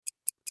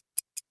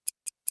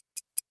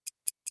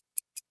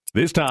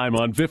This time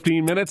on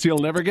 15 Minutes You'll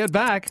Never Get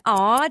Back.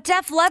 Aw,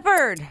 Def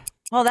Leppard.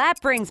 Well, that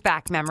brings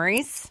back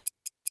memories.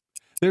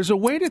 There's a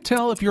way to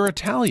tell if you're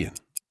Italian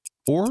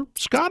or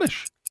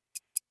Scottish.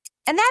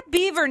 And that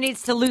Beaver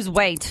needs to lose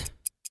weight.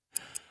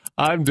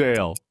 I'm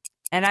Dale.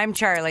 And I'm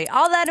Charlie.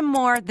 All that and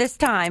more this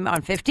time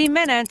on 15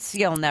 Minutes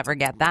You'll Never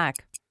Get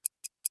Back.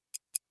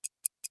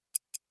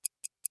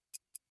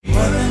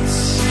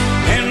 Words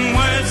and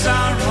words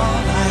are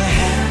all I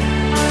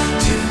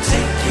have to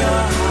take your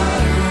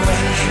heart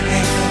away.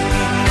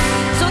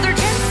 So there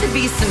tends to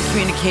be some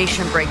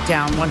communication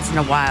breakdown once in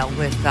a while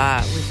with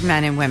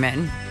men and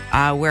women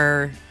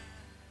where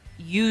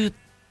you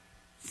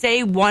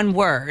say one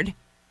word,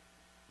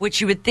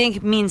 which you would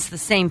think means the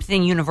same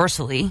thing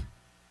universally,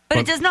 but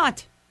it does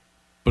not.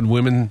 But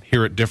women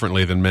hear it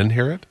differently than men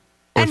hear it?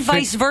 And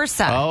vice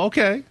versa. Oh,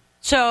 okay.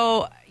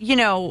 So,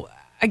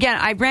 again,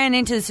 I ran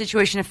into the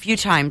situation a few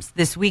times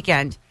this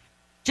weekend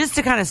just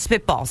to kind of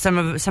spitball some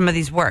of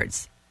these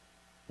words.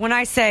 When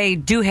I say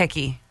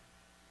doohickey,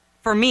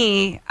 for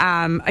me,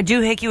 a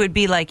doohickey would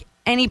be like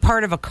any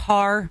part of a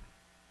car,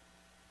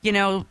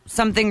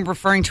 something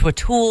referring to a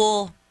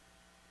tool.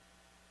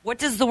 What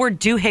does the word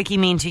doohickey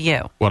mean to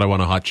you? What I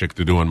want a hot chick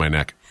to do on my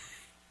neck.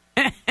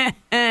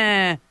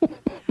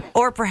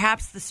 Or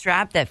perhaps the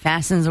strap that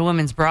fastens a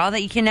woman's bra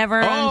that you can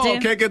never undo. Oh,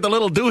 can't get the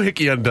little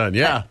doohickey undone,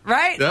 yeah.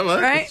 Right? Yeah, well,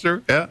 right? That's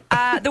true,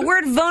 yeah. The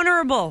word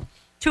vulnerable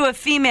to a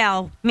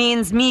female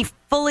means me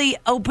fully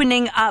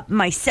opening up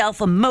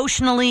myself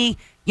emotionally,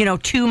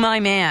 to my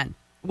man.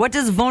 What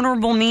does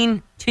vulnerable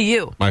mean to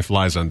you? My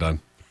fly's undone.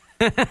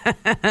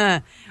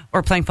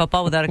 Or playing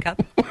football without a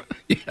cup?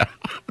 Yeah.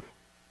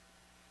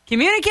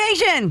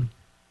 Communication.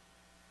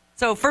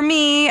 So for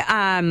me,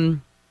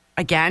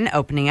 again,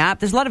 opening up.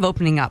 There's a lot of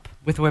opening up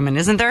with women,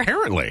 isn't there?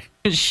 Apparently.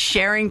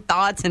 Sharing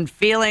thoughts and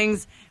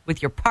feelings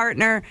with your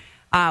partner.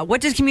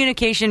 What does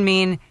communication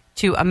mean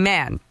to a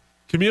man?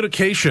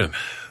 Communication.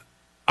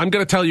 I'm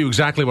going to tell you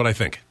exactly what I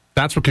think.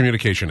 That's what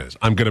communication is.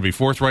 I'm going to be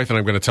forthright and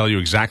I'm going to tell you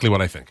exactly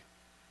what I think.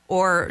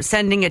 Or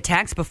sending a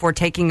text before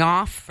taking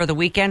off for the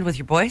weekend with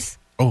your boys?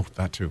 Oh,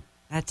 that too.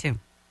 That too.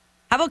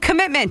 How about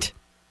commitment?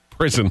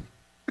 Prison.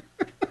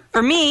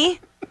 For me,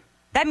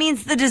 that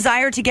means the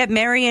desire to get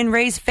married and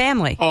raise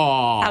family.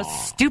 Oh, how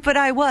stupid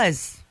I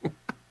was.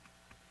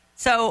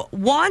 So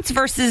wants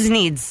versus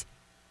needs.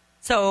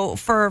 So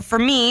for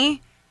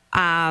me,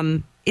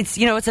 it's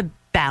it's a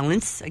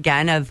balance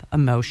again of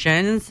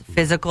emotions,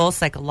 physical,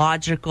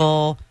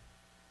 psychological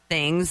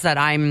things that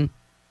I'm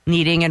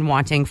needing and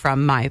wanting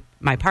from my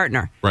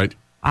partner. Right.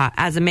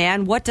 As a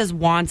man, what does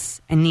wants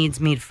and needs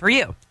mean for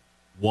you?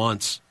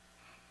 Wants.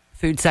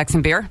 Food, sex,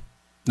 and beer?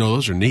 No,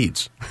 those are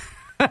needs.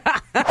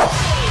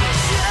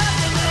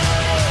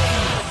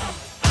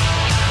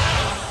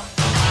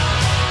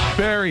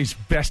 Barry's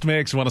Best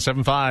Mix,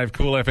 107.5,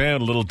 Cool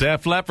FM, a little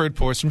Def Leppard,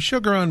 pour some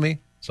sugar on me.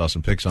 Saw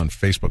some pics on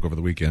Facebook over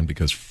the weekend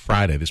because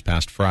this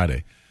past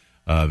Friday,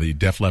 the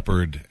Def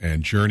Leppard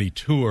and Journey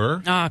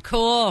tour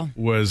cool.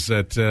 was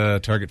at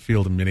Target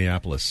Field in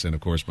Minneapolis. And,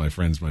 of course, my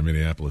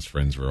Minneapolis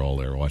friends were all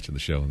there watching the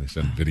show, and they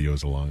sent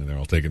videos along, and they're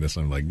all taking this.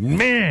 And I'm like,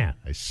 man,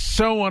 I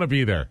so want to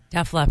be there.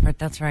 Def Leppard,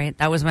 that's right.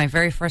 That was my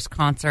very first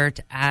concert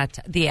at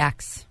the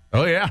X.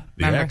 Oh, yeah.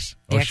 The Remember? X.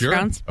 The Oh, X sure.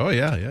 Grounds? Oh,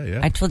 yeah.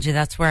 I told you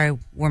that's where I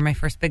wore my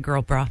first big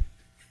girl bra.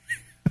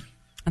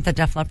 At the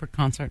Def Leppard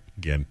concert.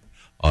 Again,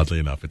 oddly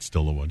enough, it's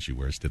still the one she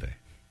wears today.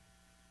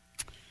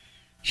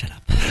 Shut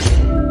up.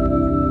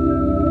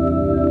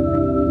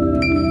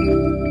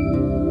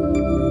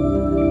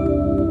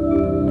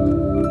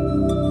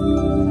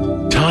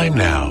 Time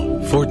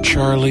now for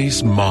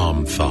Charlie's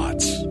Mom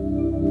Thoughts.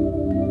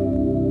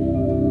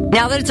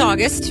 Now that it's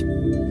August,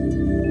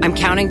 I'm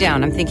counting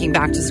down. I'm thinking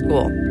back to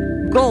school.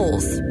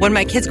 Goals. When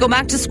my kids go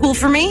back to school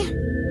for me,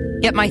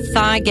 get my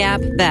thigh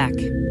gap back.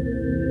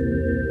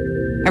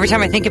 Every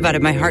time I think about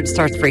it, my heart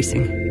starts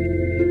racing.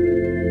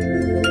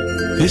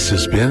 This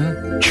has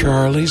been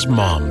Charlie's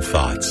Mom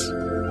Thoughts.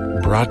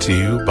 Brought to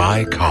you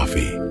by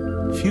coffee,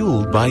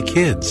 fueled by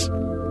kids,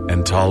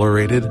 and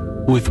tolerated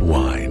with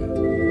wine.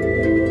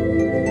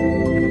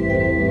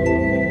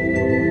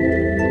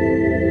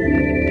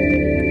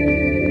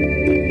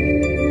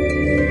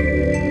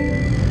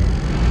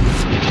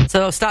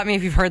 So stop me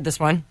if you've heard this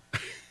one.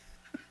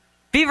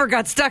 Beaver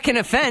got stuck in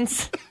a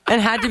fence and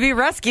had to be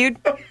rescued.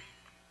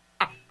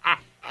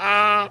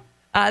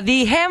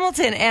 The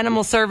Hamilton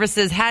Animal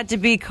Services had to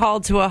be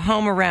called to a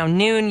home around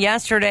noon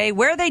yesterday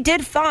where they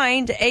did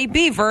find a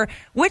beaver,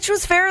 which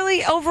was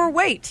fairly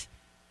overweight,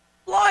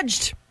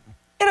 lodged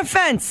in a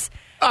fence.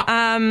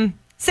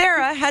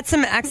 Sarah had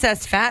some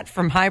excess fat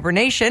from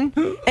hibernation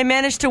and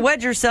managed to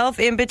wedge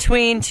herself in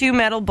between two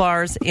metal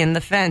bars in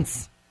the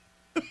fence.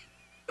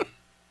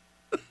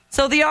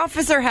 So the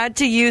officer had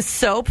to use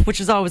soap, which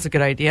is always a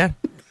good idea,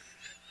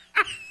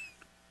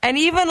 and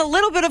even a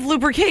little bit of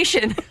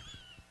lubrication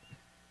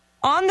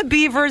on the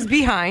beaver's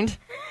behind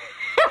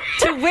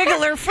to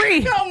wiggle her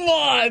free. Come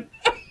on.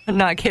 I'm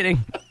not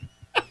kidding.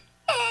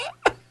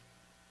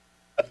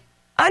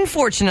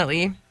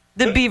 Unfortunately,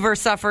 The beaver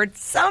suffered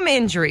some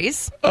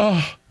injuries,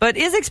 but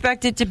is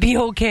expected to be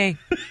okay.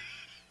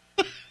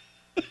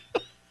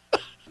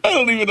 I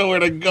don't even know where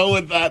to go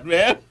with that,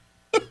 man.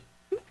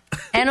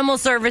 Animal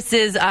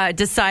Services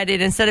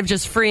decided instead of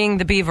just freeing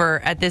the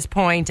beaver at this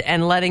point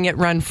and letting it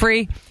run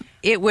free,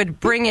 it would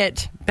bring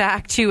it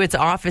back to its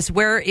office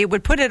where it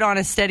would put it on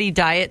a steady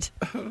diet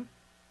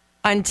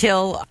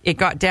until it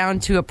got down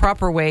to a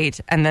proper weight,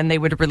 and then they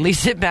would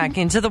release it back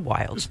into the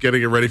wild. Just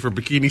getting it ready for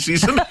bikini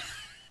season.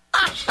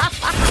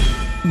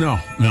 No,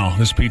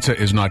 this pizza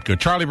is not good.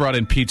 Charlie brought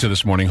in pizza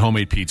this morning,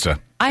 homemade pizza.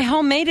 I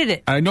homemade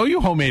it. I know you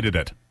homemade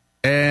it.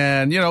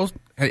 And,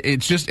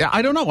 it's just,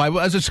 I don't know. I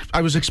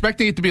was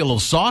expecting it to be a little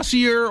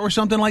saucier or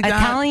something like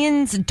that.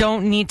 Italians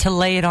don't need to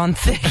lay it on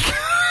thick.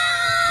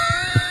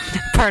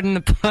 Pardon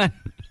the pun.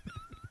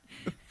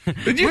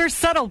 We're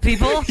subtle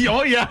people.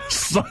 Oh, yeah.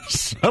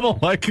 Subtle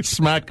like a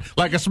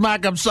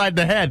smack upside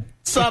the head.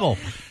 Subtle.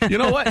 You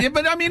know what? Yeah,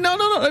 but, I mean,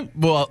 no.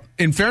 Well,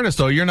 in fairness,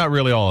 though, you're not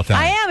really all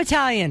Italian. I am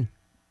Italian.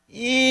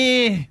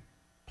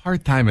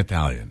 Part-time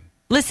Italian.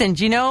 Listen,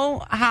 do you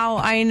know how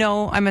I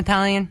know I'm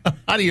Italian?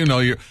 How do you know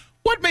you're...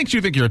 What makes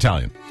you think you're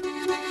Italian?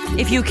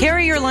 If you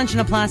carry your lunch in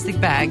a plastic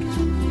bag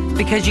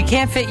because you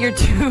can't fit your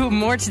 2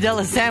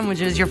 mortadella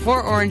sandwiches, your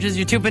 4 oranges,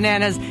 your 2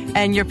 bananas,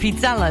 and your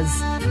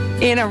pizzellas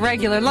in a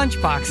regular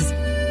lunchbox,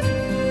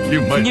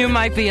 you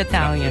might be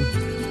Italian.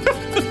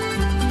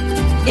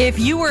 If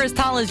you were as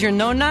tall as your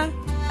nonna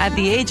at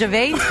the age of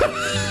 8,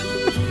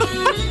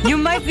 you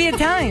might be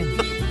Italian.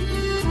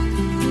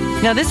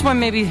 Now, this one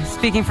may be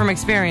speaking from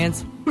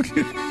experience.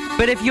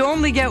 But if you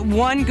only get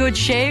one good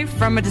shave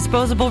from a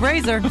disposable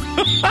razor,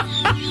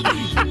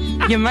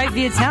 you might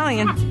be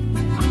Italian.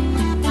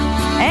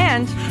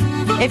 And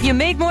if you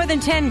make more than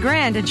 10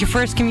 grand at your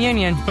first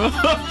communion,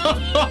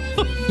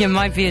 you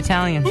might be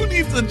Italian. Who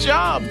needs a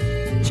job?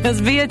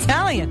 Just be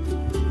Italian.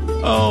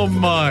 Oh,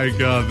 my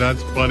God.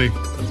 That's funny.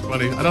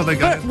 I don't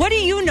think What do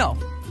you know?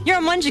 You're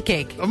a munja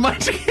cake. A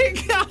munja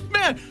cake? Yeah,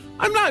 man.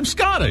 I'm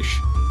Scottish.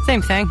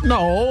 Same thing.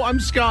 No, I'm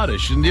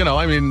Scottish. And,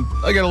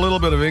 I get a little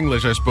bit of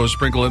English, I suppose,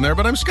 sprinkled in there,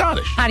 but I'm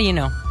Scottish. How do you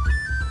know?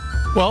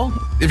 Well,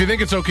 if you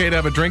think it's okay to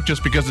have a drink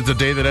just because it's a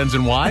day that ends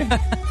in Y,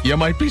 you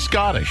might be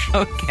Scottish.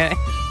 Okay.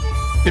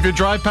 If you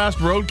drive past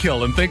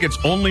Roadkill and think it's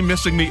only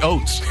missing the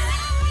oats,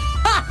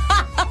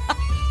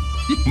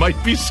 you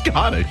might be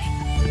Scottish.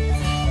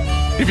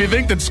 If you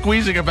think that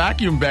squeezing a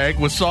vacuum bag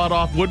with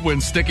sawed-off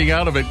woodwind sticking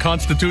out of it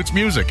constitutes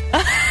music,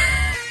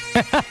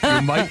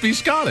 you might be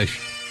Scottish.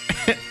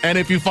 And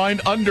if you find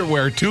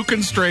underwear too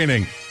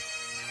constraining,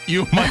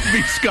 you might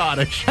be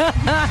Scottish.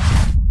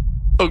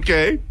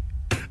 Okay.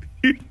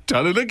 You've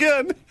done it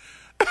again.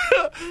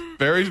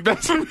 Barry's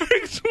Best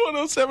Mix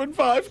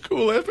 107.5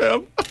 Cool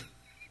FM.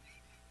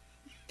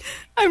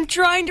 I'm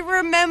trying to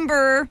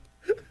remember.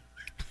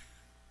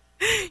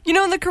 You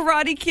know, in The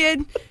Karate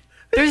Kid,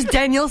 there's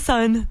Daniel's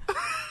son.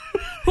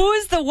 Who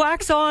is the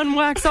wax on,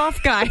 wax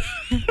off guy?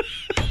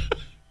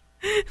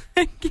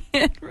 I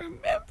can't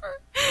remember.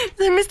 Is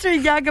it Mr.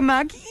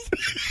 Yagamaki?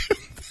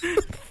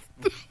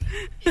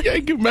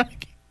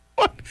 Yagamaki?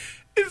 What?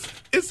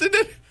 Isn't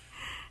it?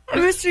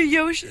 Mr.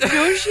 Yoshi?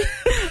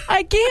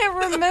 I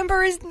can't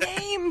remember his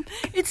name.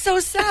 It's so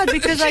sad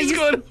because She's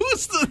going,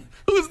 who's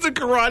the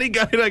karate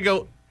guy? And I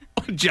go,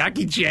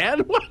 Jackie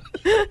Chan? What?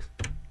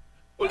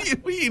 What do you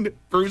mean,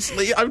 Bruce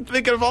Lee? I'm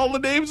thinking of all the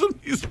names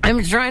of these.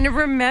 I'm trying to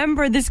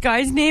remember this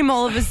guy's name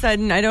all of a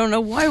sudden. I don't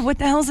know why. What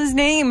the hell's his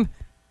name?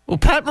 Well,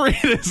 Pat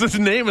Morita is his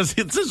name. It's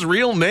his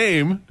real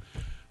name.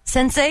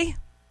 Sensei?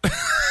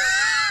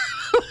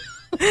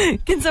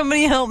 Can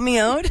somebody help me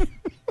out?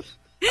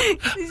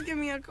 Please give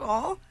me a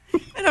call.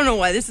 I don't know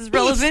why this is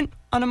relevant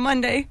on a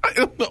Monday,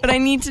 but I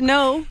need to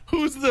know.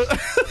 Who's the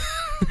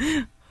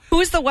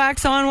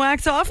wax on,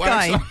 wax off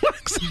guy? On,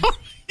 wax off.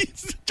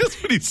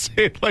 Just when you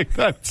say it like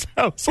that, it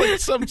sounds like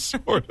some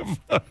sort of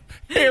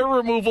hair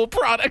removal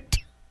product.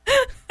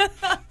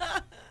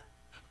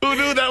 Who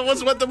knew that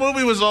was what the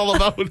movie was all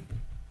about?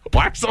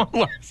 Wax on,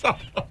 wax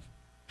off.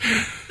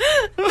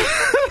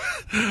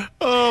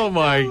 Oh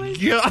my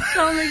God.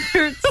 Stomach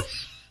hurts.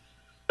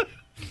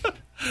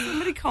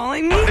 Somebody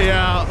calling me?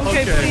 Yeah.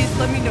 Okay, please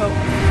let me know.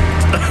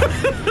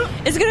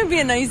 It's going to be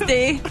a nice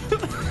day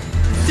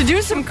to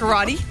do some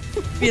karate,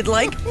 if you'd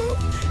like.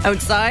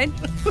 Outside.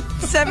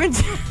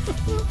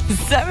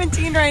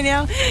 17 right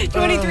now.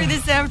 23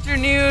 this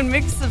afternoon.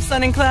 Mix of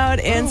sun and cloud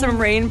and some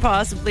rain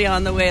possibly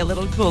on the way. A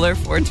little cooler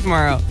for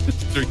tomorrow.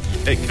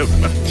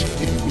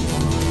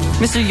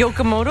 Mr.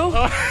 Yokomoto?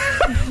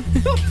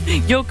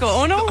 Yoko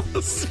Ono?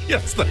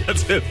 Yes,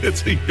 that's it.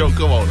 It's a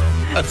Yoko Ono.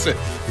 That's it.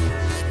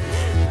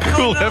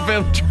 Cool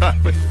FM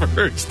driving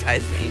first.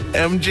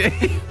 MJ.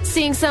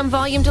 Seeing some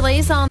volume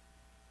delays on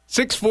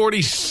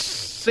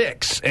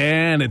 646,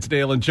 and it's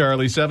Dale and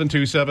Charlie,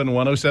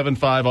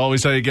 727-1075.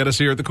 Always how you get us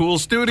here at the Cool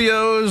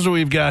Studios.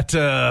 We've got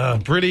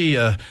pretty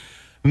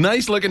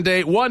nice-looking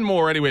day. One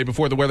more, anyway,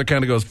 before the weather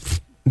kind of goes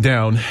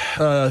down.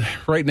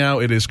 Right now,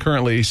 it is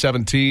currently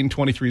 17.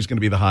 23 is going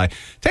to be the high.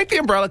 Take the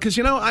umbrella, because,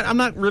 I'm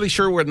not really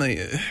sure when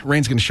the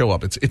rain's going to show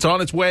up. It's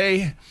on its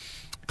way.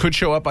 could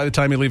show up by the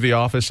time you leave the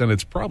office, and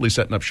it's probably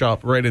setting up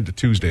shop right into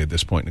Tuesday at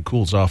this point, and it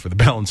cools off for the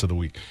balance of the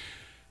week.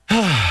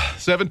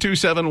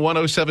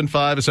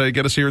 727-1075 is how you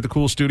get us here at the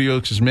Cool Studio,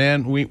 because,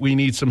 man, we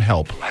need some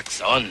help. Wax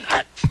on,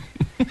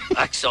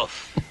 wax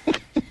off.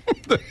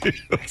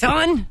 Wax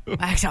on,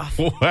 wax off.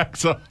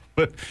 Wax off.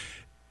 But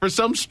for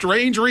some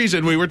strange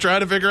reason, we were trying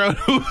to figure out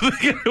who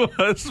it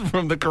was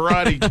from the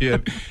Karate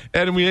Kid,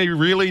 and we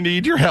really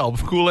need your help.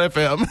 Cool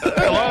FM.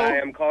 Hello. I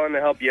am calling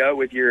to help you out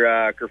with your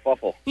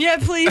kerfuffle. Yeah,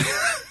 please.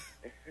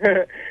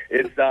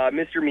 It's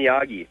Mr.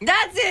 Miyagi.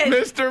 That's it.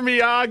 Mr.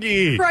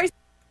 Miyagi. Christ.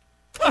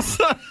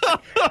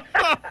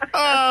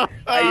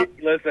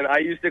 Listen, I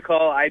used to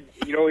call.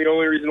 The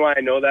only reason why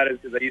I know that is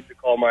because I used to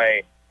call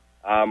my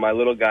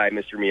little guy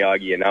Mr.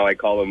 Miyagi, and now I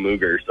call him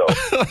Mooger. So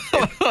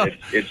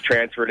it's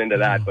transferred into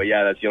that. But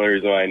yeah, that's the only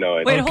reason why I know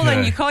it. Wait, hold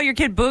on. You call your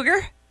kid Booger?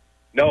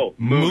 No,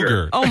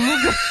 Mooger. Oh,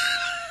 Mooger.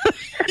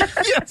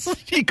 Yes,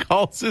 he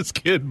calls his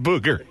kid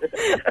Booger.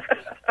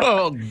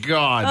 Oh,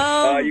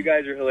 God. You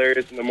guys are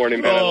hilarious in the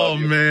morning, man. I Oh, love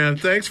you. man.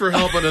 Thanks for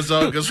helping us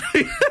out, because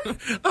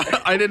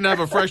I didn't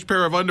have a fresh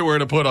pair of underwear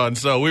to put on,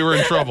 so we were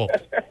in trouble. All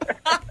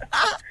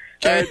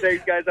right,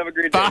 thanks, guys. Have a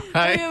great day.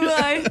 Bye.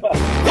 Bye.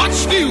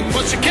 What's new,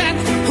 pussycat?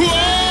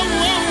 Whoa,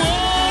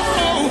 whoa,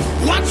 whoa.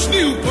 What's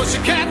new,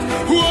 pussycat?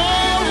 Whoa,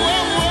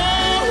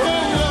 whoa,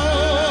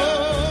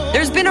 whoa, whoa.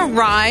 There's been a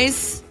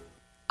rise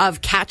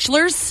of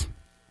catchlers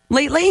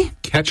lately.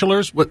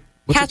 Catchlers?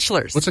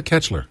 Catchlers. What's a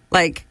catchler?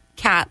 Like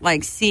cat,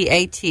 like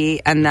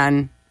C-A-T, and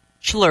then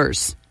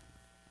chlers.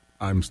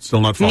 I'm still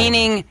not following.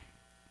 Meaning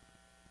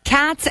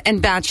cats and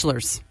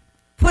bachelors.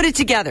 Put it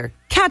together.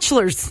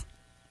 Catchlers.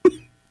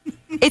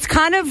 It's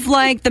kind of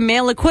like the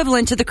male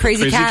equivalent to the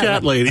crazy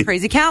cat lady.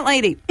 Crazy cat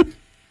lady.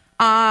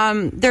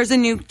 There's a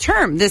new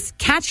term, this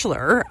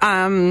catchler.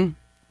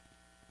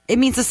 It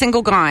means a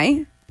single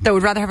guy that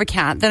would rather have a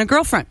cat than a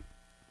girlfriend.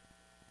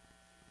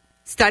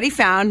 Study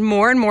found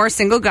more and more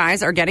single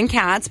guys are getting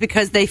cats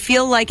because they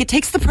feel like it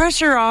takes the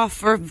pressure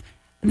off of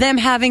them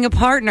having a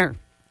partner.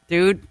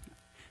 Dude,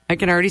 I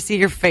can already see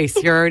your face.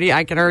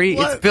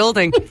 It's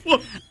building.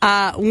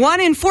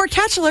 1 in 4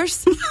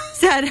 catchlers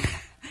said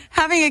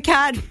having a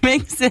cat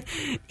makes it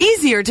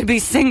easier to be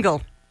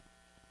single.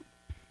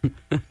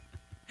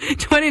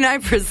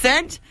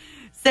 29%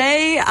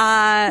 say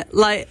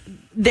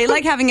they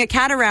like having a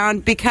cat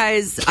around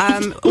because,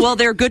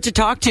 they're good to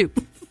talk to.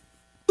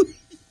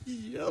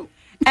 Yep.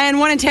 And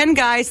 1 in 10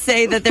 guys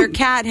say that their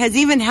cat has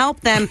even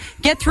helped them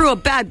get through a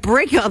bad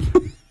breakup.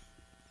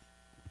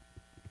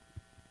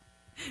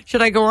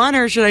 Should I go on,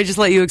 or should I just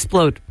let you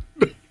explode?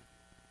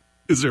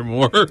 Is there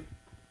more?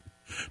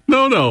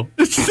 No.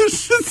 It's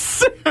just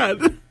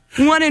sad.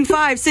 1 in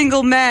 5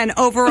 single men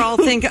overall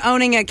think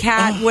owning a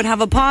cat would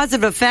have a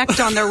positive effect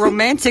on their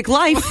romantic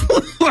life.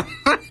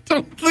 I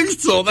don't think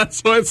so. That's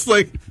why it's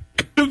like,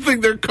 good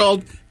thing they're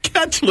called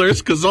catchlers,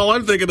 because all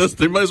I'm thinking is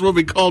they might as well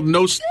be called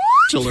no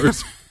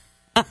catchlers.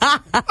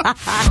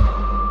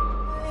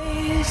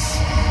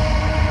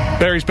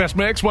 Barry's Best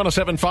Mix,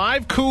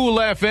 107.5, Cool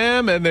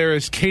FM, and there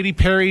is Katy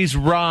Perry's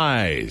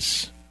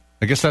Rise.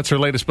 I guess that's her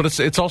latest, but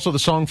it's also the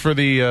song for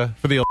the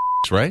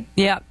right?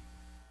 Yeah.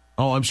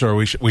 Oh, I'm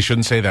sorry. We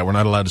shouldn't say that. We're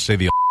not allowed to say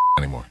the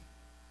anymore.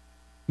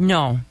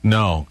 No,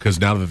 because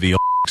now that the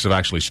have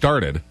actually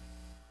started,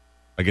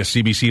 I guess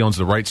CBC owns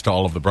the rights to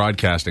all of the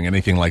broadcasting,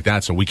 anything like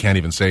that, so we can't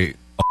even say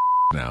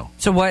now.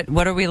 So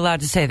what are we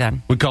allowed to say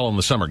then? We call them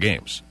the summer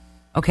games.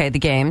 Okay, the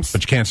games.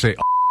 But you can't say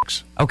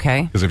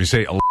Okay. because if you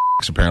say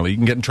apparently you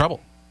can get in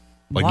trouble.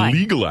 Like Why?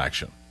 Legal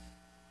action.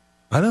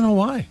 I don't know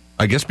why.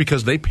 I guess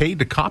because they paid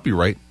to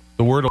copyright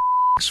the word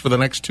for the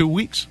next 2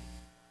 weeks.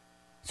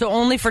 So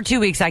only for 2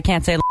 weeks I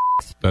can't say.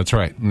 That's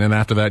right. And then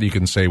after that you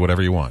can say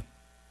whatever you want.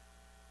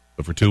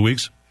 But for 2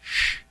 weeks,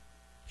 shh.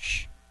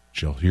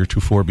 Shall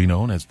heretofore be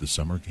known as the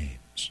summer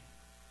games.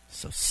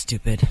 So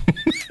stupid.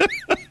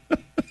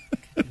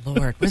 Good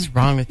Lord, what is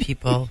wrong with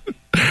people?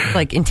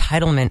 Like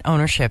entitlement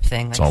ownership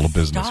thing. Like, It's all a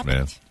business, stop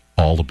man. it.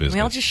 All a business. Can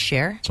we all just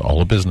share? It's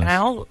all a business.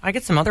 I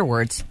get some other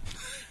words.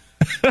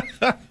 Do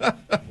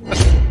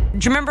you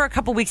remember a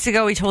couple weeks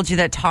ago we told you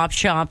that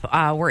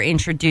Topshop were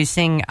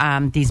introducing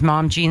these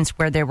mom jeans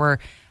where there were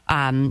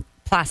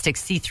plastic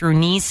see-through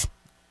knees?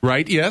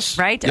 Right, yes.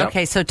 Right? Yep.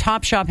 Okay, so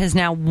Topshop has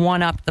now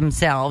one-upped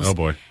themselves. Oh,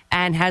 boy.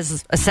 And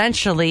has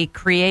essentially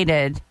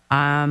created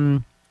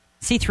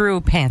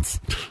see-through pants.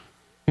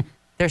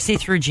 They're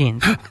see-through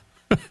jeans.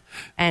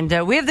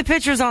 And we have the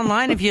pictures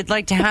online if you'd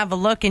like to have a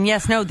look. And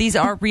yes, no, these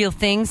are real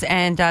things.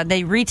 And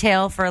they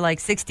retail for like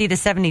 $60 to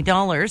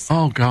 $70.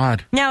 Oh,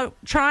 God. Now,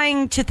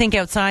 trying to think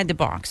outside the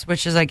box,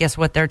 which is, I guess,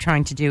 what they're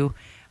trying to do.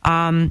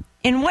 In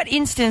what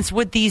instance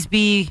would these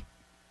be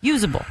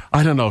usable?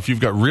 I don't know. If you've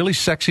got really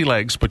sexy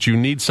legs, but you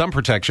need some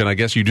protection, I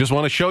guess you just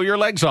want to show your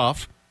legs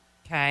off.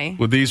 Okay.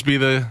 Would these be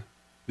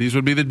these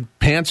would be the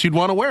pants you'd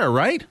want to wear,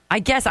 right? I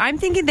guess I'm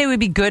thinking they would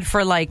be good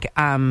for like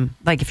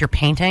if you're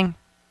painting.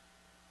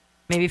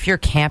 Maybe if you're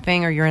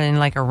camping or you're in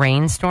like a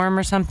rainstorm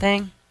or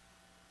something.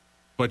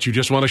 But you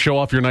just want to show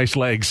off your nice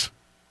legs.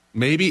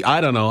 Maybe.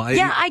 I don't know.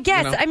 I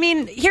guess. You know. I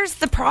mean, here's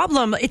the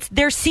problem.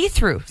 They're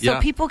see-through, so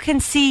people can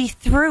see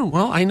through.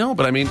 Well, I know,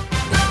 but I mean,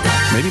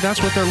 maybe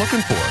that's what they're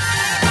looking for.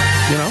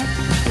 You know?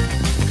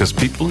 Because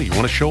people, you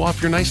want to show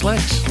off your nice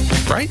legs,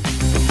 right?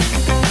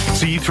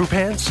 See-through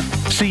pants,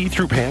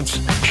 see-through pants,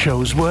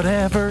 shows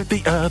whatever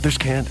the others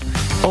can't.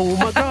 Oh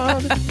my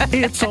God,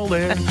 it's all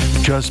there.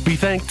 Just be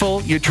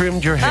thankful you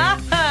trimmed your hair.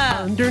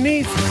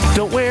 Underneath,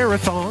 don't wear a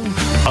thong,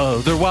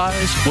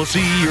 otherwise we'll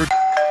see your...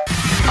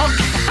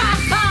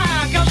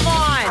 Come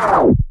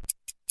on.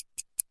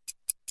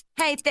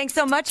 Hey, thanks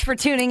so much for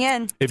tuning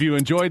in. If you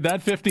enjoyed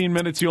that 15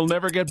 minutes you'll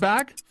never get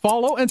back,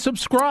 follow and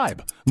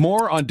subscribe.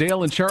 More on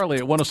Dale and Charlie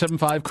at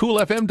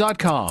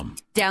 1075coolfm.com.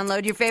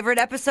 Download your favorite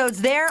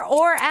episodes there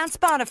or at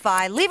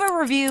Spotify. Leave a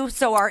review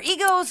so our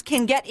egos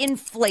can get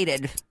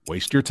inflated.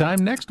 Waste your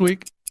time next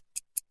week.